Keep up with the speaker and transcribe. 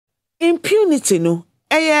impunity no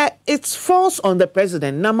it falls on the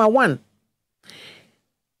president. Number one,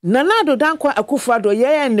 Nana Addo Dankwa Akufo Addo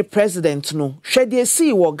and the president no should they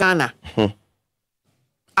see wo Ghana.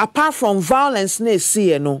 Apart from violence na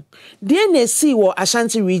see no, they see wo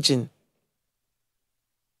Ashanti region.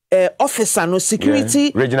 Officer no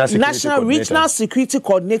security, regional security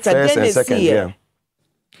coordinator. First and second, yeah.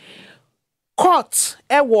 Court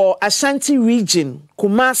wo Ashanti region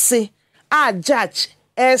Kumasi judge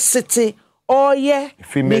city or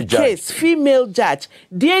female judge. Female judge.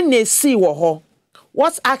 They see wo ho.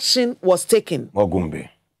 What action was taken? Ogumbe.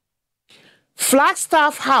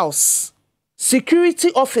 Flagstaff House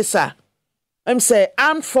security officer. Say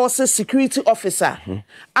armed forces security officer.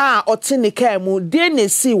 Otinikemu. They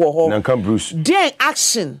see wo ho. Nankan Bruce. They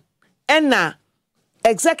action. Ena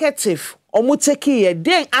executive. Omu take here.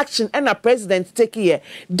 They action. Ena president take here.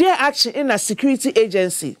 They action in a security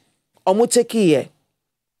agency. Omu take here.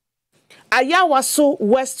 Ayawaso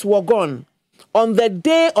West Wagon. On the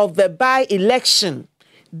day of the by-election,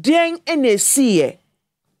 then NAC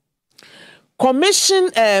commission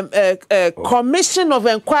of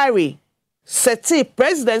inquiry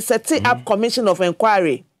president set up commission of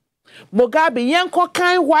inquiry. Mugabe yanko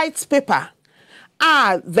kind white paper.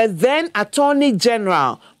 The then Attorney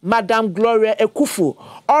General, Madam Gloria Akufo,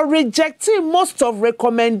 or rejecting most of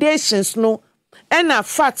recommendations no. And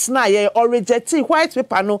facts na or rejecting white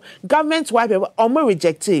paper no government white paper or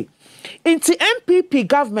rejecting. Into MPP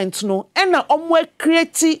government no and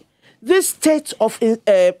create this state of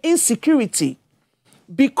insecurity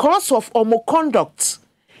because of conduct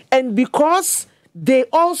and because they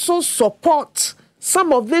also support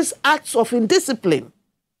some of these acts of indiscipline.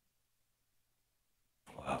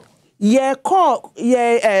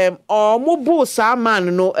 Omubu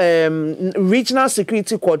Saman no regional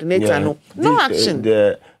security coordinator no action.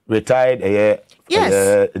 The retired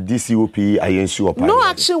DCOP no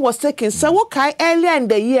action was taken. So okay, earlier in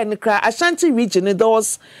the year in Ashanti region there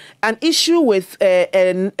was an issue with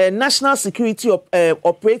a national security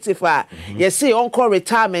operative. You see on-call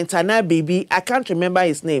retirement and baby, I can't remember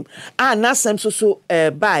his name. Nasem so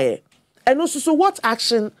by and also so what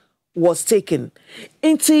action was taken?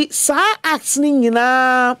 Inti sa acts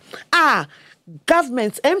na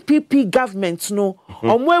government MPP government no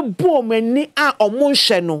omwe bo mani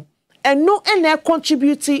omunhwe no and no any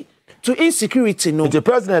contributing to insecurity no. The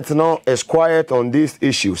president now is quiet on these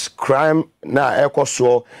issues. Crime na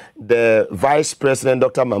ekoso the vice president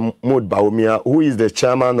Dr. Mahmoud Bawumia, who is the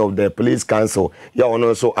chairman of the police council, ya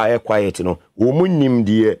also aye quiet no. Womu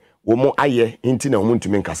nimdie, womu aye inti na womu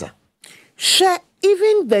ntumi nkasa. Sure,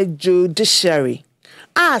 even the judiciary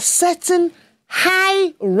are certain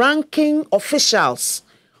high-ranking officials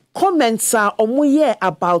comments are omuye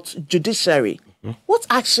about judiciary. What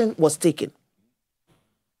action was taken?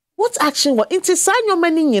 What action was it?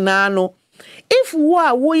 If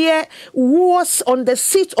we was on the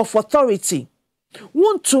seat of authority,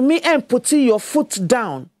 want to me and put your foot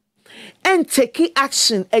down and take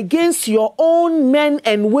action against your own men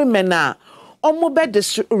and women omube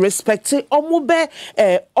disrespecting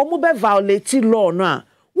omube violating law na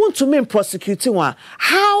want to mean prosecuting one.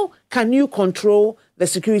 How can you control the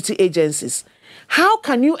security agencies? How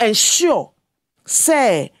can you ensure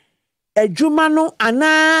say jumano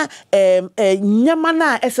ana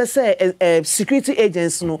nyamana SSA security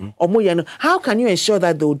agents no omoye no? How can you ensure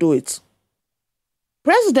that they will do it?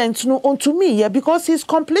 President no on to me, yeah, because he's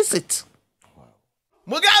complicit.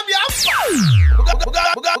 Mugabe